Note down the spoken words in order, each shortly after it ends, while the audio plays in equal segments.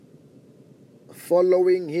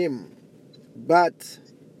following him, but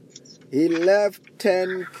he left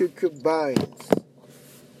 10 concubines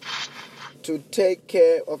to take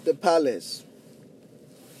care of the palace.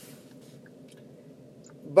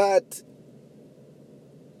 But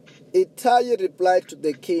Ittai replied to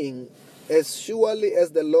the king, "As surely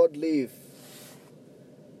as the Lord lives,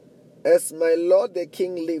 as my lord the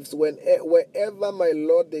king lives, wherever my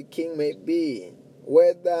lord the king may be,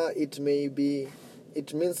 whether it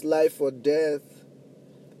means life or death,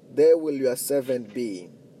 there will your servant be."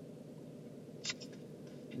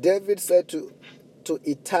 David said to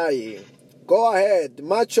Ittai, "Go ahead,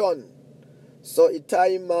 march on." So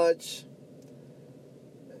Ittai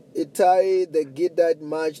the Gittite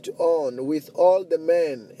marched on with all the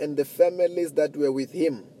men and the families that were with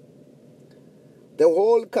him. The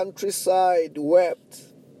whole countryside wept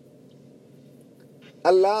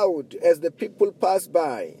aloud as the people passed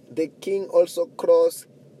by. The king also crossed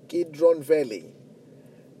Kidron Valley.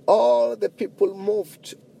 All the people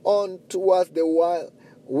moved on towards the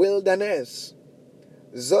wilderness.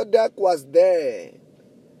 Zadok was there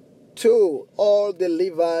too. All the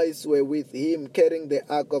Levites were with him, carrying the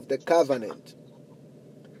Ark of the Covenant.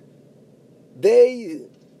 They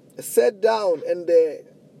sat down, and the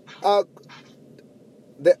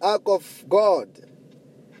Ark of God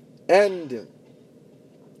and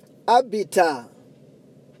Abiathar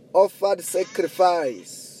offered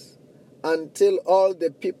sacrifice until all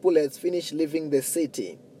the people had finished leaving the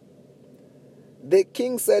city. The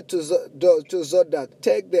king said to Zadok,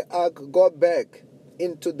 "Take the ark, go back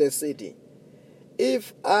into the city.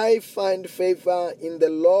 If I find favor in the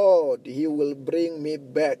Lord, he will bring me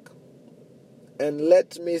back and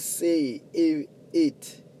let me see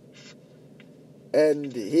it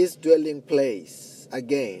and his dwelling place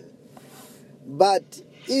again. But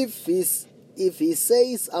if he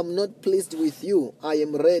says, 'I'm not pleased with you, I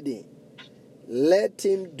am ready,' let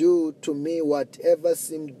him do to me whatever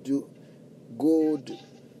seems good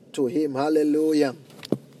to him." Hallelujah.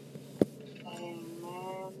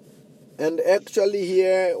 Amen. And actually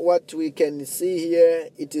here, what we can see here,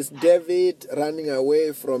 it is David running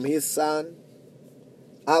away from his son,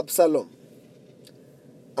 Absalom.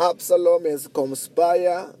 Absalom has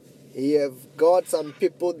conspired. He have got some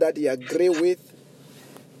people that he agree with.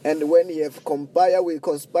 And when he have conspire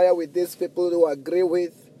with these people who agree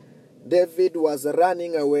with, David was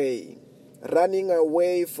running away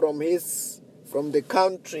from the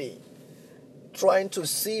country, trying to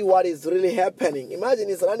see what is really happening. Imagine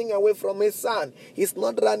he's running away from his son. He's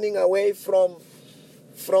not running away from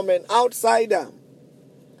an outsider.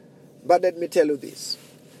 But let me tell you this.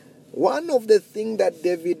 One of the things that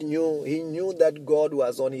David knew, he knew that God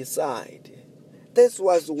was on his side. This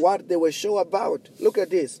was what they were sure about. Look at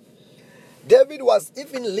this. David was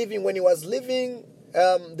even living, when he was leaving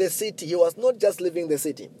the city, he was not just leaving the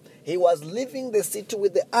city. He was leaving the city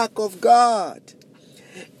with the Ark of God.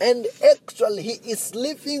 And actually, he is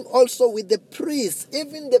living also with the priests.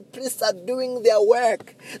 Even the priests are doing their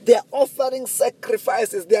work. They are offering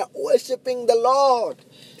sacrifices. They are worshiping the Lord.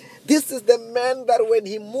 This is the man that when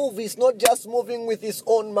he moves, he's not just moving with his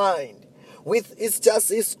own mind. It's just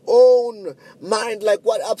his own mind, like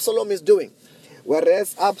what Absalom is doing.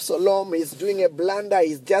 Whereas Absalom is doing a blunder.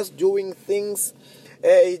 He's just doing things.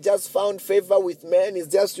 He just found favor with men. He's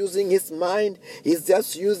just using his mind. He's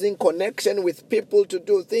just using connection with people to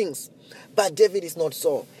do things. But David is not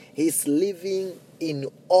so. He's living in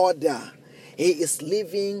order. He is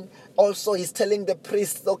living. Also, he's telling the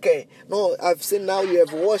priests, "Okay, no, I've seen now you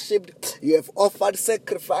have worshipped, you have offered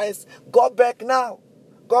sacrifice. Go back now.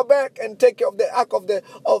 Go back and take care of the Ark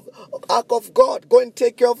of God. Go and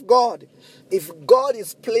take care of God. If God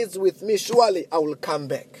is pleased with me, surely I will come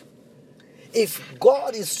back. If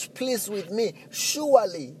God is pleased with me,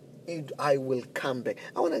 surely I will come back."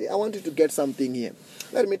 I want you to get something here.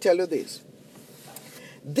 Let me tell you this.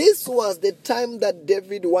 This was the time that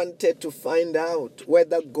David wanted to find out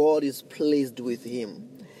whether God is pleased with him.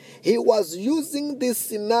 He was using this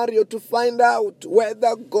scenario to find out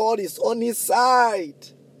whether God is on his side.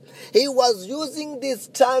 He was using this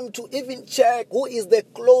time to even check who is the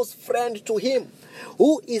close friend to him,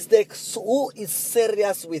 who is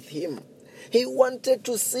serious with him. He wanted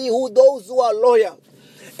to see those who are loyal.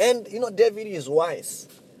 And David is wise.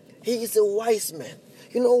 He is a wise man.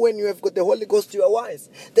 When you have got the Holy Ghost, you are wise.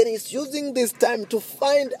 Then he's using this time to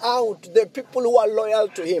find out the people who are loyal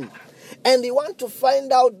to him. And he wants to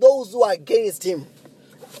find out those who are against him.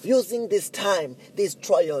 Using this time, these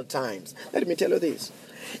trial times. Let me tell you this.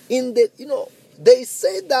 They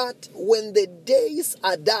say that when the days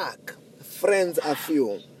are dark, friends are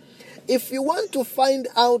few. If you want to find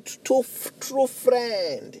out true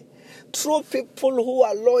friend, True people who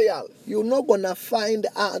are loyal, you're not going to find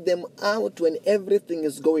them out when everything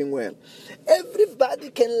is going well. Everybody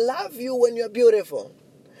can love you when you're beautiful.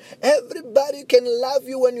 Everybody can love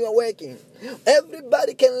you when you are working.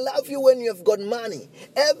 Everybody can love you when you have got money.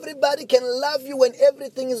 Everybody can love you when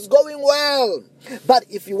everything is going well. But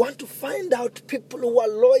if you want to find out people who are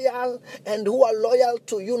loyal and who are loyal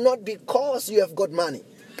to you, not because you have got money,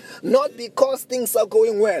 not because things are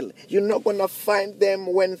going well, you're not going to find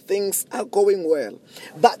them when things are going well.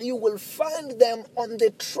 But you will find them on the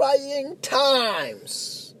trying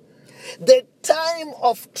times. The time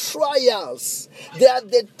of trials, they are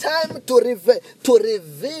the time to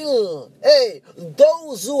reveal,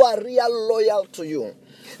 those who are real loyal to you.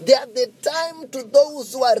 They are the time to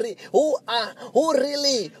those who are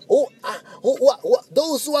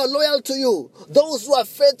those who are loyal to you, those who are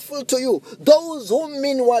faithful to you, those who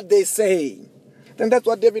mean what they say. And that's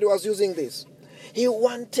what David was using this. He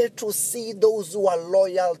wanted to see those who are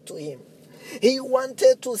loyal to him. He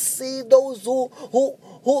wanted to see those who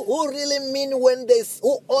really mean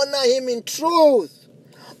who honor him in truth,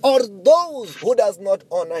 or those who does not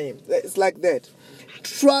honor him. It's like that.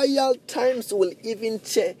 Trial times will even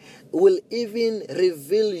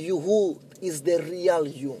reveal you who is the real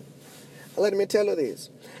you. Let me tell you this.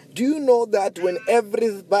 Do you know that when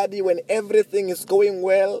everything is going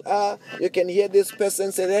well, you can hear this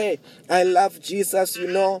person say, hey, I love Jesus,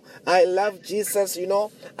 I love Jesus,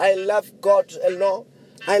 I love God,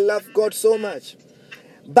 I love God so much.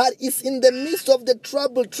 But it's in the midst of the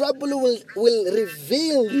trouble will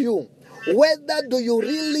reveal you whether do you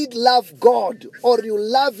really love God or you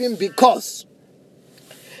love him because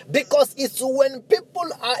it's when people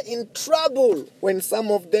are in trouble, when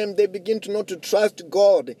some of them, they begin to not to trust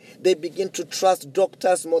God, they begin to trust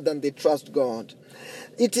doctors more than they trust God.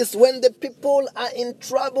 It is when the people are in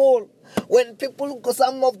trouble, when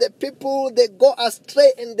some of the people, they go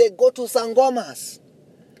astray and they go to sangomas.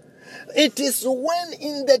 It is when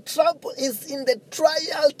in the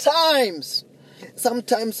trial times.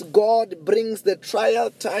 Sometimes God brings the trial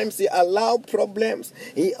times. He allows problems.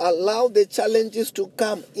 He allows the challenges to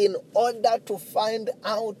come in order to find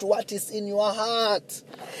out what is in your heart.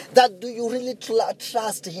 That do you really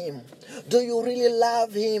trust him? Do you really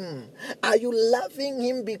love him? Are you loving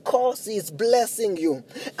him because he is blessing you?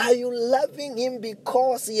 Are you loving him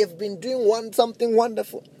because he has been doing something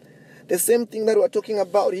wonderful? The same thing that we're talking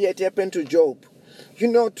about here, it happened to Job.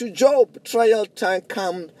 To Job, trial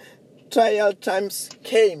times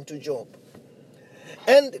came to Job.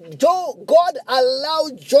 And God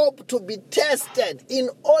allowed Job to be tested in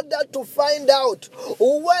order to find out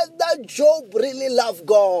whether Job really loved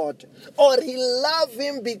God or he loved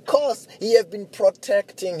him because he has been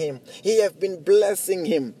protecting him. He has been blessing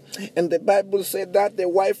him. And the Bible said that the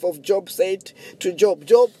wife of Job said to Job,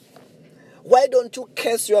 Job, why don't you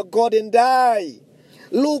curse your God and die?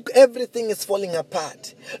 Look, everything is falling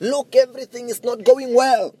apart. Look, everything is not going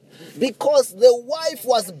well. Because the wife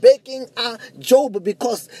was begging Job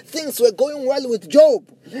because things were going well with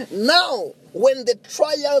Job. Now, when the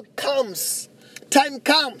time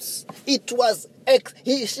comes, she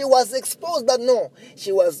was exposed that no,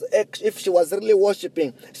 if she was really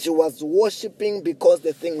worshiping, she was worshiping because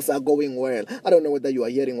the things are going well. I don't know whether you are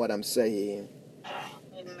hearing what I'm saying.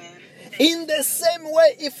 Amen. In the same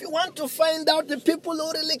way, if you want to find out the people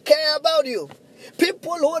who really care about you,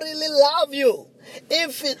 people who really love you,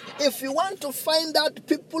 if you want to find out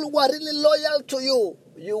people who are really loyal to you,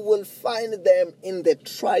 you will find them in the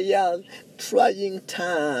trying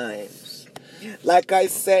times. Like I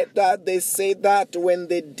said, that they say that when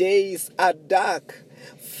the days are dark,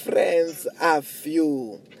 friends are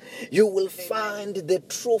few. You will find the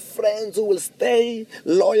true friends who will stay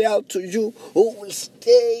loyal to you, who will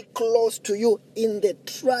stay close to you in the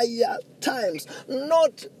trial times,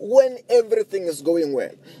 not when everything is going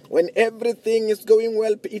well. When everything is going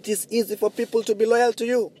well, it is easy for people to be loyal to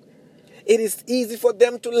you. It is easy for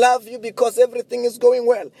them to love you because everything is going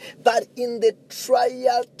well. But in the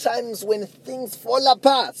trial times when things fall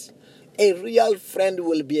apart, a real friend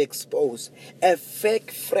will be exposed. A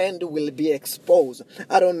fake friend will be exposed.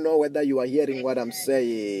 I don't know whether you are hearing what I'm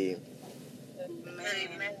saying.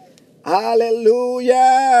 Amen. Hallelujah.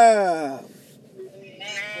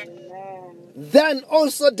 Amen. Then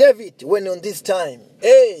also David, when on this time,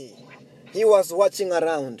 he was watching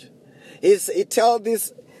around. He told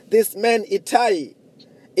this man, Ittai,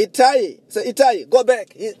 so Ittai, go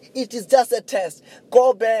back. It is just a test.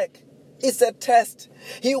 Go back. It's a test.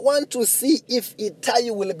 He wants to see if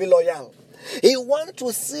Ittai will be loyal. He wants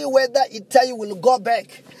to see whether Ittai will go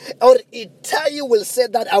back or Ittai will say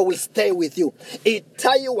that I will stay with you.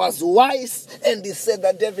 Ittai was wise and he said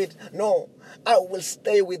that, David, no, I will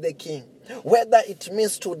stay with the king. Whether it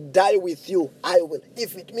means to die with you, I will.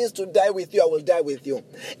 If it means to die with you, I will die with you.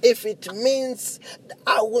 If it means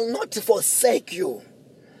I will not forsake you.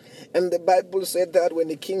 And the Bible said that when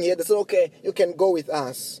the king heard, they said, okay, you can go with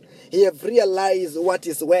us. He have realized what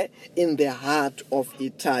is where? In the heart of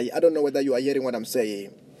Ittai. I don't know whether you are hearing what I'm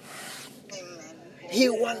saying. Amen. He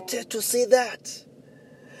wanted to see that.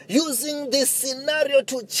 Using this scenario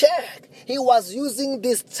to check. He was using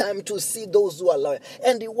this time to see those who are loyal.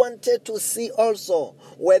 And he wanted to see also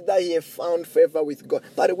whether he have found favor with God.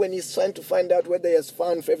 But when he's trying to find out whether he has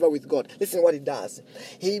found favor with God, listen what he does.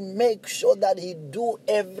 He makes sure that he do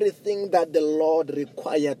everything that the Lord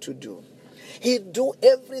required to do. He do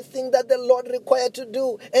everything that the Lord required to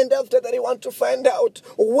do. And after that, he want to find out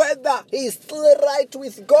whether he is still right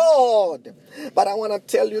with God. But I want to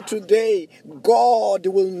tell you today, God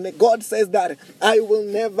says that I will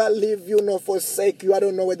never leave you nor forsake you. I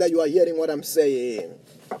don't know whether you are hearing what I'm saying.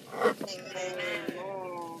 Amen.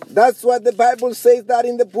 That's what the Bible says that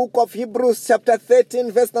in the book of Hebrews chapter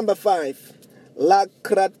 13 verse number 5. La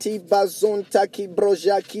kratiba zontaki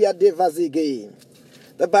brojakia devazige.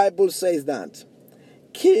 The Bible says that.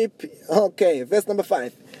 Verse number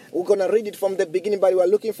 5. We're going to read it from the beginning, but we are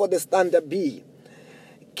looking for the standard B.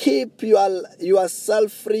 Keep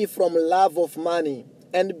yourself free from love of money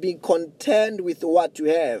and be content with what you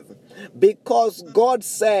have. Because God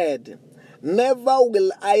said, never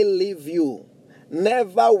will I leave you.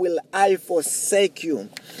 Never will I forsake you.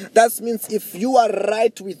 That means if you are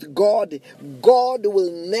right with God, God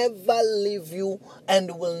will never leave you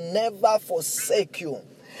and will never forsake you.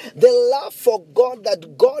 The love for God that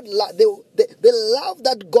the love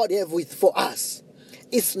that God has for us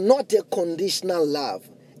is not a conditional love.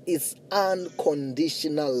 It's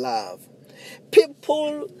unconditional love.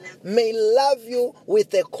 People may love you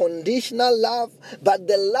with a conditional love, but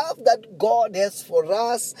the love that God has for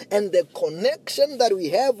us and the connection that we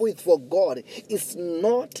have for God is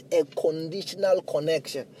not a conditional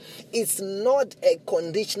connection. It's not a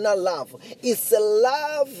conditional love. It's a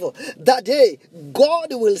love that, hey, God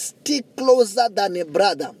will stick closer than a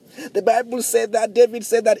brother. The Bible said that, David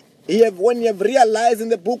said that, when you have realized in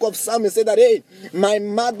the book of Psalms, he said that, hey, my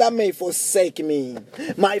mother may forsake me,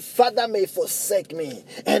 my father may forsake me,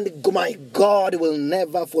 and my God will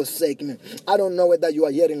never forsake me. I don't know whether you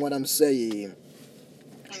are hearing what I'm saying.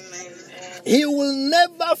 Amen. He will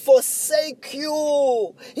never forsake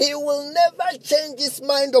you. He will never change his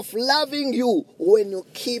mind of loving you when you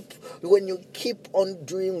keep on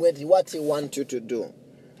doing what he wants you to do.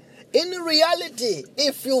 In reality,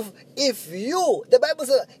 if you, the Bible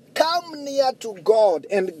says, come near to God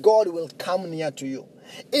and God will come near to you.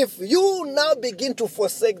 If you now begin to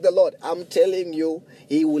forsake the Lord, I'm telling you,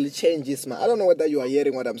 he will change his mind. I don't know whether you are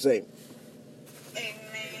hearing what I'm saying.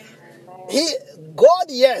 Amen. God,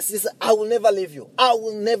 yes, he said, I will never leave you. I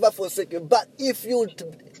will never forsake you. But if you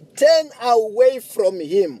turn away from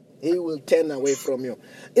him, he will turn away from you.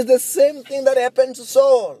 It's the same thing that happened to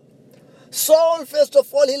Saul. Saul, first of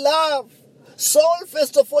all, he loved. Saul,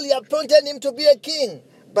 first of all, he appointed him to be a king.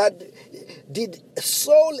 But did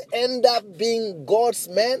Saul end up being God's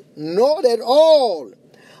man? Not at all.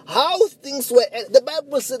 How things were, the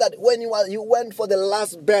Bible said that when he went for the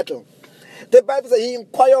last battle, the Bible said he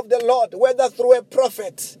inquired of the Lord, whether through a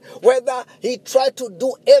prophet, whether he tried to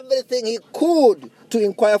do everything he could to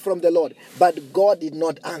inquire from the Lord. But God did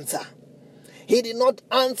not answer. He did not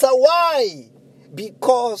answer. Why?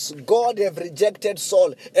 Because God have rejected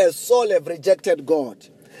Saul, as Saul have rejected God.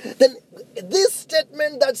 Then this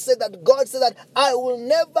statement that said that God said that I will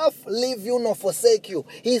never leave you nor forsake you.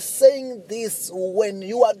 He's saying this when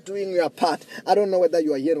you are doing your part. I don't know whether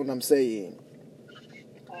you are hearing what I'm saying.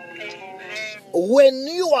 When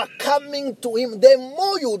you are coming to him, the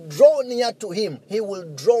more you draw near to him, he will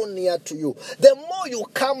draw near to you. The more you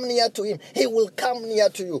come near to him, he will come near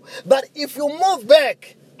to you. But if you move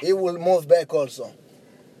back, he will move back also.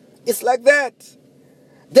 It's like that.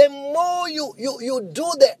 The more you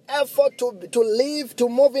do the effort to live, to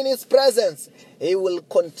move in his presence, he will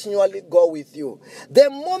continually go with you. The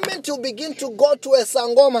moment you begin to go to a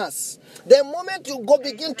sangomas, the moment you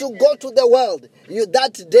begin to go to the world,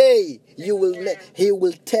 that day he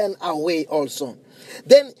will turn away also.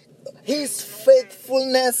 Then his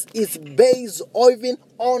faithfulness is based even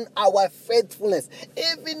on our faithfulness.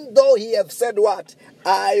 Even though he have said what?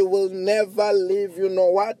 I will never leave you,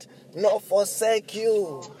 nor what? Nor forsake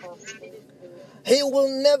you. He will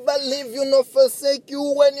never leave you nor forsake you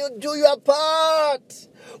when you do your part.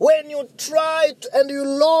 when you try and you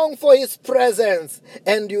long for his presence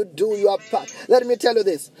and you do your part. Let me tell you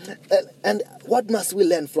this. And what must we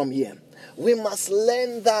learn from here? We must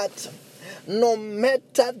learn that no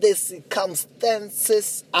matter the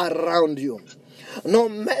circumstances around you, no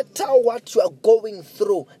matter what you are going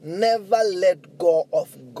through, never let go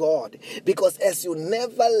of God. Because as you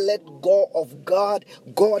never let go of God,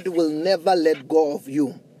 God will never let go of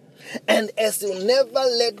you. And as you never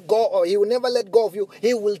let go, or he will never let go of you,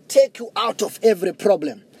 he will take you out of every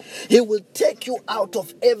problem. He will take you out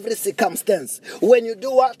of every circumstance. When you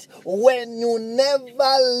do what? When you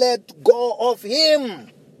never let go of him.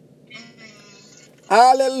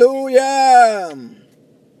 Hallelujah.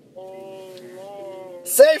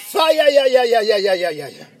 Say fire,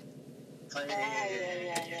 yeah.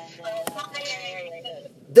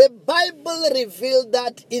 The Bible revealed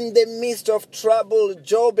that in the midst of trouble,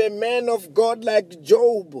 Job, a man of God like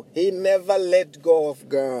Job, he never let go of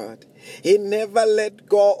God. He never let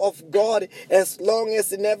go of God. As long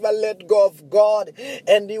as he never let go of God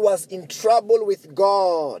and he was in trouble with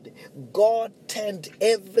God, God turned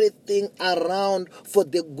everything around for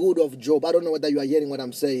the good of Job. I don't know whether you are hearing what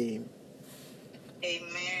I'm saying.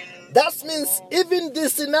 Amen. That means even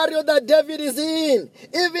this scenario that David is in,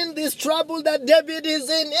 even this trouble that David is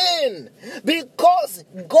in, because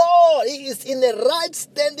God is in the right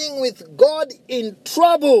standing with God in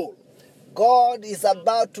trouble, God is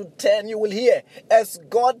about to turn, you will hear, as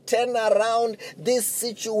God turn around this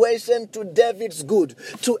situation to David's good,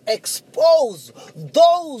 to expose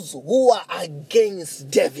those who are against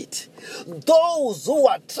David, those who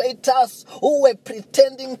are traitors, who were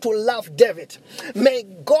pretending to love David. May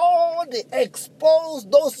God expose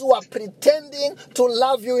those who are pretending to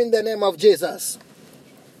love you in the name of Jesus.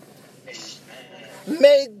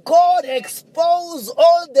 May God expose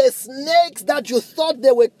all the snakes that you thought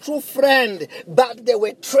they were true friends, but they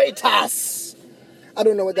were traitors. I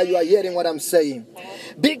don't know whether you are hearing what I'm saying.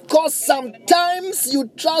 Because sometimes you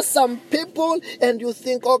trust some people and you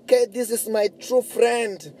think, okay, this is my true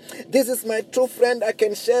friend. This is my true friend. I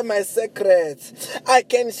can share my secrets. I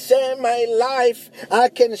can share my life. I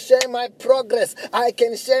can share my progress. I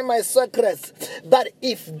can share my secrets. But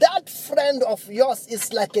if that friend of yours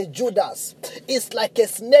is like a Judas, it's like a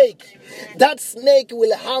snake, that snake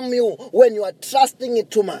will harm you when you are trusting it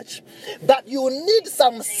too much. But you need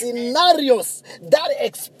some scenarios that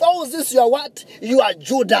exposes your what? You are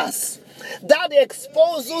Judas. That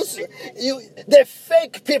exposes you, the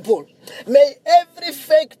fake people. May every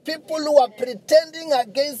fake people who are pretending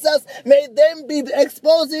against us, may them be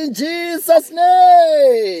exposed in Jesus'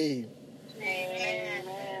 name. Amen.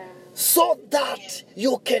 So that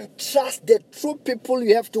you can trust the true people,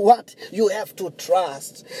 you have to what? You have to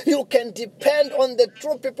trust. You can depend on the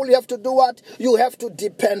true people, you have to do what? You have to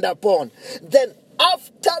depend upon. Then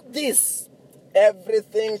after this,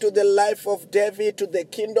 everything to the life of David, to the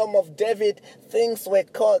kingdom of David, things were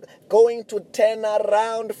going to turn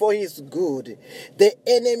around for his good. The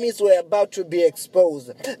enemies were about to be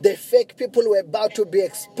exposed. The fake people were about to be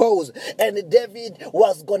exposed. And David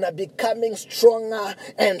was going to be becoming stronger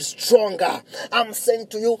and stronger. I'm saying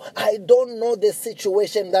to you, I don't know the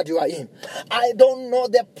situation that you are in. I don't know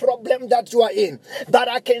the problem that you are in. But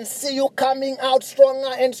I can see you coming out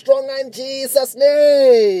stronger and stronger in Jesus'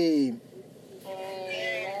 name.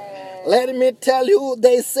 Let me tell you,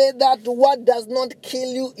 they say that what does not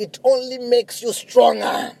kill you, it only makes you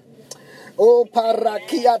stronger. Oh,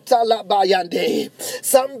 parakiata labayande.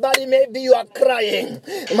 Somebody, maybe you are crying.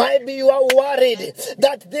 Maybe you are worried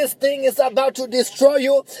that this thing is about to destroy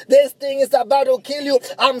you. This thing is about to kill you.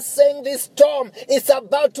 I'm saying this storm is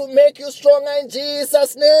about to make you stronger in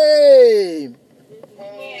Jesus' name.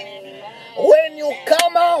 When you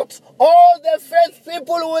come out, all the faith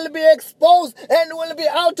people will be exposed and will be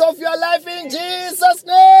out of your life in Jesus'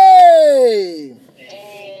 name.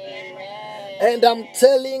 And I'm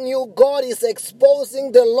telling you, God is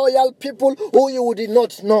exposing the loyal people who you did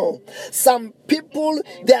not know. Some people,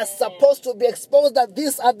 they are supposed to be exposed that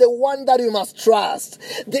these are the ones that you must trust.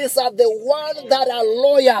 These are the ones that are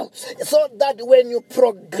loyal. So that when you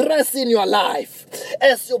progress in your life,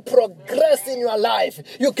 as you progress in your life,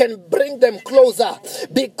 you can bring them closer.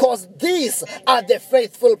 Because these are the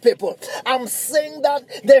faithful people. I'm saying that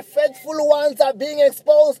the faithful ones are being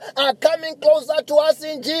exposed, are coming closer to us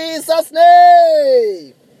in Jesus' name.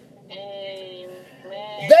 Amen.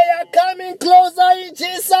 They are coming closer in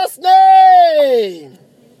Jesus' name.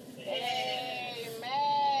 Amen.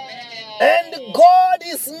 And God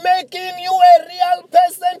is making you a real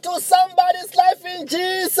person to somebody's life in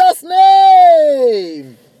Jesus'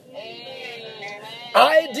 name. Amen.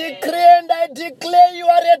 I decree and I declare you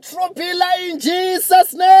are a true pillar in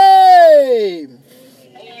Jesus' name.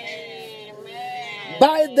 Amen.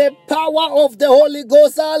 By the power of the Holy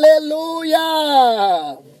Ghost.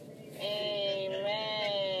 Hallelujah.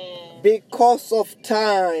 Amen. Because of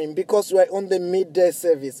time, because we are on the midday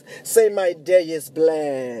service, say my day is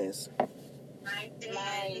blessed.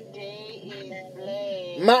 My day is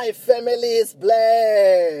blessed. My family is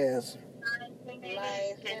blessed.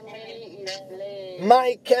 My family is blessed.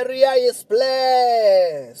 My career is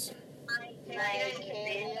blessed. My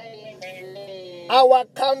career is blessed. Our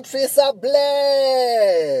countries are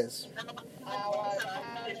blessed. Our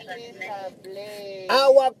countries are blessed.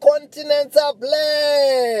 Our continents are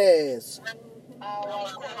blessed.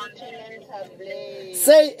 Our continents are blessed.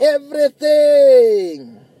 Say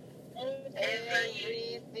everything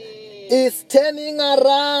Everything is turning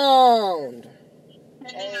around is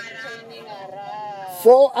turning around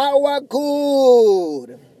for our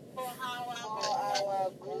good. for our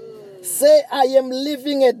good. Say I am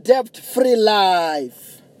living a debt-free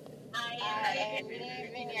life. I am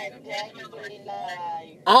living a debt-free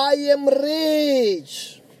life. I am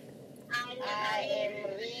rich. I am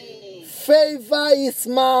rich. Favor is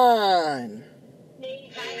mine.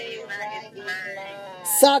 Favor is mine.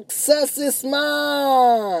 Success is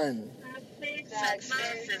mine.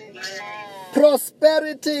 Success is mine.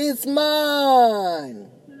 Prosperity is mine.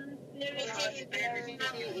 Prosperity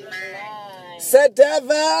is mine. Say,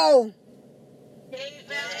 devil,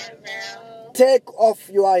 Devil, take off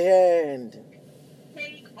your hand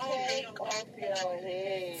take off your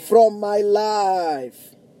hand from my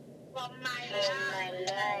life, from my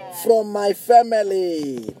life, from my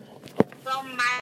family,